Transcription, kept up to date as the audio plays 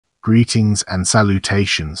Greetings and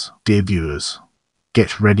salutations, dear viewers.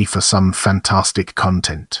 Get ready for some fantastic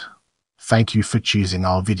content. Thank you for choosing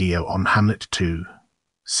our video on Hamlet 2.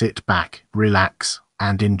 Sit back, relax,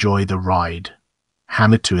 and enjoy the ride.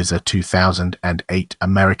 Hamlet 2 is a 2008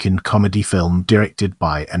 American comedy film directed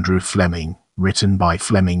by Andrew Fleming, written by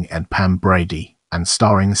Fleming and Pam Brady, and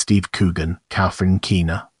starring Steve Coogan, Catherine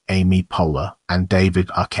Keener, Amy Poehler, and David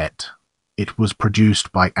Arquette. It was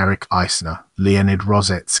produced by Eric Eisner, Leonid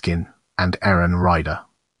Rozhetskin, and Aaron Ryder.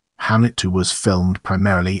 Hamlet 2 was filmed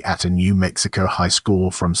primarily at a New Mexico high school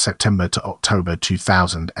from September to October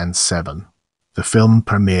 2007. The film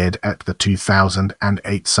premiered at the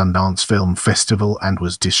 2008 Sundance Film Festival and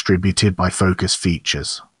was distributed by Focus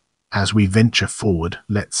Features. As we venture forward,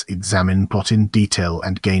 let's examine plot in detail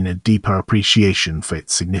and gain a deeper appreciation for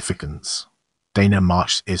its significance. Dana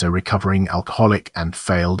Marsh is a recovering alcoholic and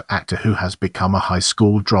failed actor who has become a high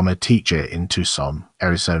school drama teacher in Tucson,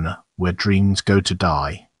 Arizona, where dreams go to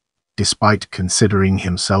die. Despite considering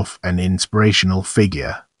himself an inspirational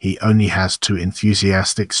figure, he only has two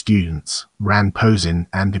enthusiastic students, Rand Posen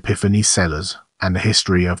and Epiphany Sellers, and a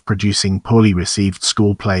history of producing poorly received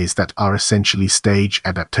school plays that are essentially stage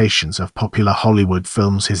adaptations of popular Hollywood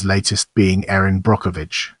films, his latest being Erin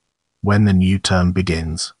Brockovich. When the new term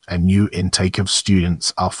begins, a new intake of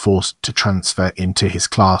students are forced to transfer into his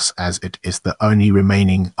class as it is the only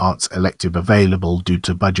remaining arts elective available due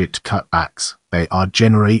to budget cutbacks. They are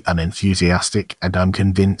generally unenthusiastic and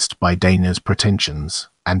unconvinced by Dana's pretensions,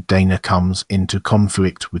 and Dana comes into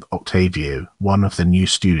conflict with Octavio, one of the new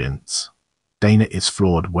students. Dana is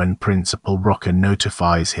floored when Principal Rocker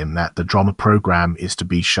notifies him that the drama program is to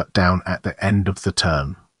be shut down at the end of the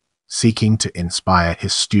term. Seeking to inspire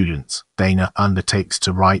his students, Dana undertakes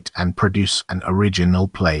to write and produce an original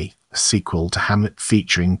play, a sequel to Hamlet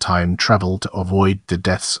featuring time travel to avoid the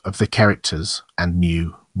deaths of the characters, and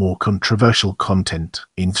new, more controversial content,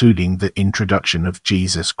 including the introduction of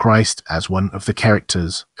Jesus Christ as one of the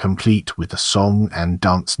characters, complete with a song and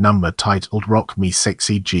dance number titled Rock Me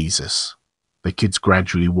Sexy Jesus. The kids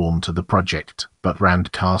gradually warm to the project, but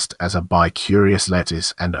Rand cast as a bi-curious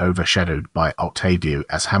lettuce and overshadowed by Octavio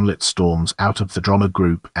as Hamlet storms out of the drama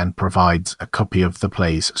group and provides a copy of the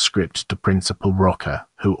play's script to Principal Rocker,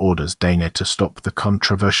 who orders Dana to stop the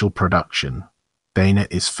controversial production. Dana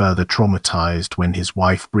is further traumatized when his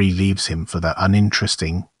wife Bree leaves him for the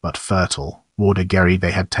uninteresting, but fertile, warder Gary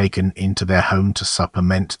they had taken into their home to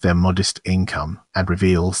supplement their modest income, and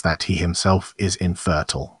reveals that he himself is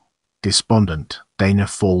infertile. Despondent, Dana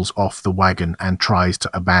falls off the wagon and tries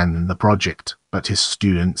to abandon the project, but his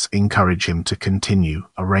students encourage him to continue,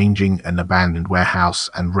 arranging an abandoned warehouse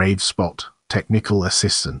and rave spot, technical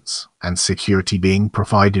assistance, and security being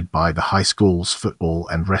provided by the high school's football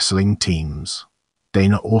and wrestling teams.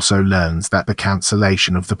 Dana also learns that the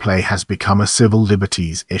cancellation of the play has become a civil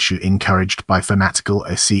liberties issue encouraged by fanatical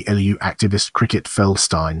ACLU activist Cricket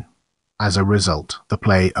Feldstein. As a result, the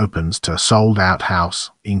play opens to a sold-out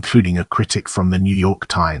house, including a critic from the New York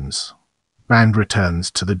Times. Rand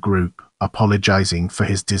returns to the group, apologizing for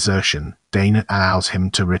his desertion. Dana allows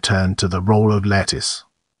him to return to the role of lettuce.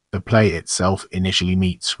 The play itself initially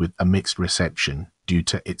meets with a mixed reception due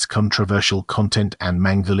to its controversial content and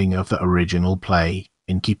mangling of the original play.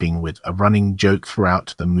 In keeping with a running joke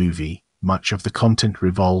throughout the movie, much of the content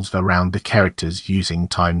revolves around the characters using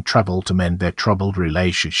time travel to mend their troubled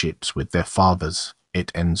relationships with their fathers.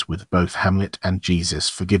 It ends with both Hamlet and Jesus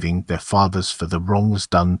forgiving their fathers for the wrongs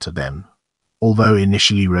done to them. Although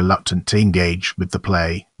initially reluctant to engage with the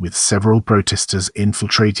play, with several protesters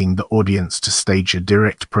infiltrating the audience to stage a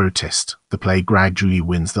direct protest, the play gradually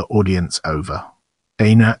wins the audience over.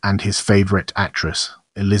 Dana and his favorite actress,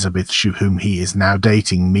 Elizabeth Shue, whom he is now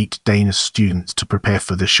dating, meet Dana's students to prepare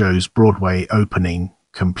for the show's Broadway opening,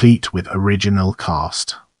 complete with original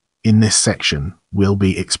cast. In this section, we'll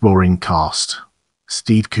be exploring cast.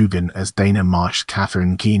 Steve Coogan as Dana Marsh,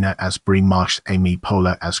 Catherine Keener as Bree Marsh, Amy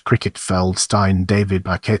Poehler as Cricket Feldstein, David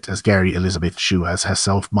Arquette as Gary, Elizabeth Shue as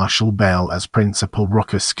herself, Marshall Bell as Principal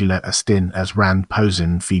Rocker, Skylar Astin as Rand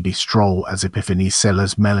Posen, Phoebe Stroll as Epiphany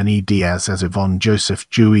Sellers, Melanie Diaz as Yvonne Joseph,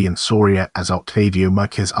 Julian Soria as Octavio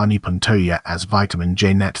Marquez, Ani Pantoja as Vitamin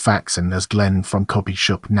J, Nat Faxon as Glenn from Copy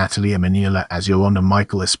Shop, Natalia Manila as Yolanda,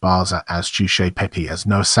 Michael Esparza as Touche Pepe as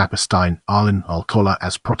Noah Saperstein, Arlen Alcala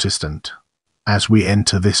as Protestant. As we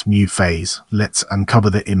enter this new phase, let's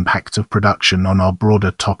uncover the impact of production on our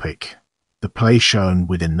broader topic. The play shown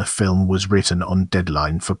within the film was written on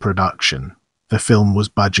deadline for production. The film was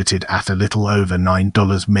budgeted at a little over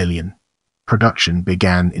 $9 million. Production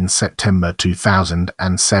began in September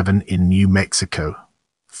 2007 in New Mexico.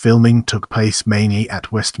 Filming took place mainly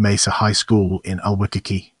at West Mesa High School in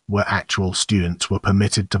Albuquerque, where actual students were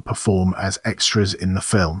permitted to perform as extras in the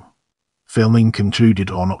film. Filming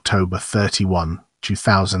concluded on October 31,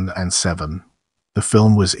 2007. The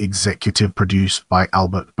film was executive produced by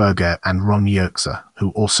Albert Berger and Ron Yerxa, who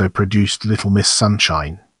also produced Little Miss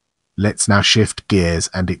Sunshine. Let's now shift gears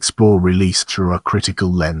and explore release through a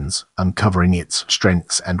critical lens, uncovering its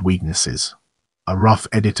strengths and weaknesses. A rough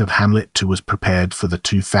edit of Hamlet 2 was prepared for the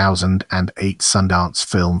 2008 Sundance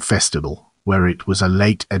Film Festival, where it was a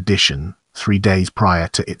late addition, 3 days prior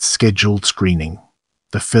to its scheduled screening.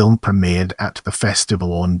 The film premiered at the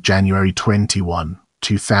festival on January 21,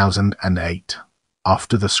 2008.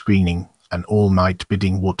 After the screening, an all-night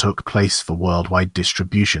bidding war took place for worldwide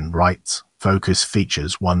distribution rights. Focus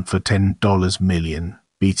Features won for $10 million,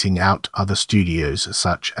 beating out other studios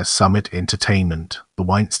such as Summit Entertainment, The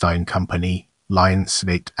Weinstein Company,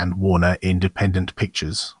 Lionsgate, and Warner Independent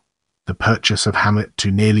Pictures. The purchase of Hamlet 2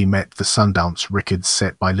 nearly met the Sundance record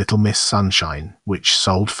set by Little Miss Sunshine, which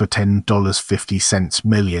sold for $10.50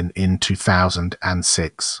 million in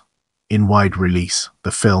 2006. In wide release,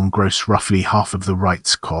 the film grossed roughly half of the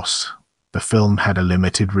rights costs. The film had a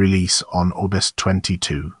limited release on August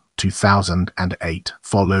 22, 2008,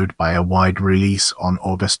 followed by a wide release on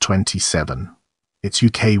August 27. Its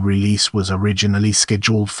UK release was originally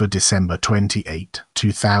scheduled for December 28,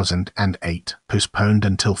 2008, postponed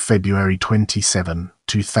until February 27,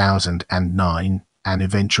 2009, and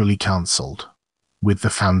eventually cancelled. With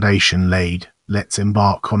the foundation laid, let's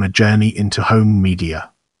embark on a journey into home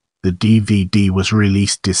media. The DVD was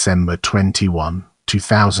released December 21,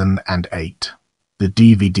 2008. The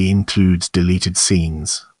DVD includes deleted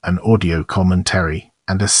scenes, an audio commentary,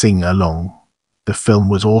 and a sing-along. The film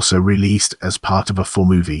was also released as part of a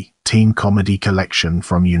 4-movie, teen comedy collection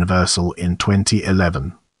from Universal in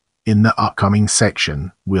 2011. In the upcoming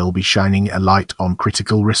section, we'll be shining a light on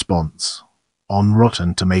critical response. On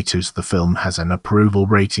Rotten Tomatoes, the film has an approval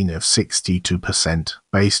rating of 62%,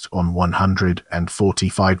 based on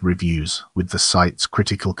 145 reviews, with the site's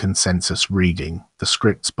critical consensus reading. The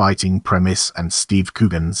script's biting premise and Steve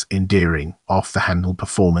Coogan's endearing, off-the-handle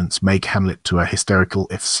performance make Hamlet 2 a hysterical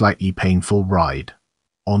if slightly painful ride.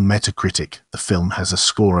 On Metacritic, the film has a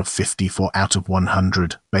score of 54 out of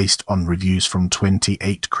 100, based on reviews from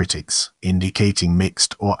 28 critics, indicating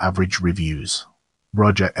mixed or average reviews.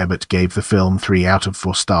 Roger Ebert gave the film 3 out of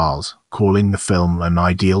 4 stars, calling the film an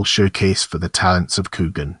ideal showcase for the talents of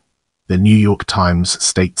Coogan. The New York Times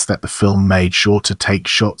states that the film made sure to take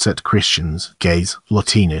shots at Christians, gays,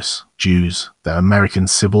 Latinos, Jews, the American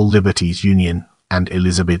Civil Liberties Union, and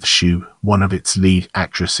Elizabeth Shue, one of its lead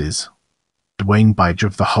actresses. Dwayne Beige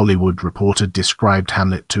of The Hollywood Reporter described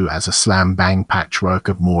Hamlet 2 as a slam-bang patchwork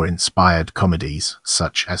of more inspired comedies,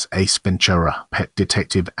 such as Ace Ventura, Pet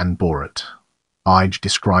Detective, and Borat. Beige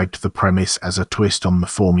described the premise as a twist on the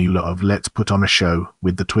formula of let's put on a show,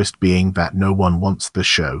 with the twist being that no one wants the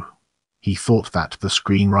show. He thought that the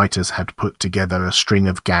screenwriters had put together a string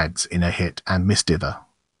of gags in a hit and missed either.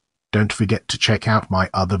 Don't forget to check out my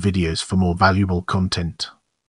other videos for more valuable content.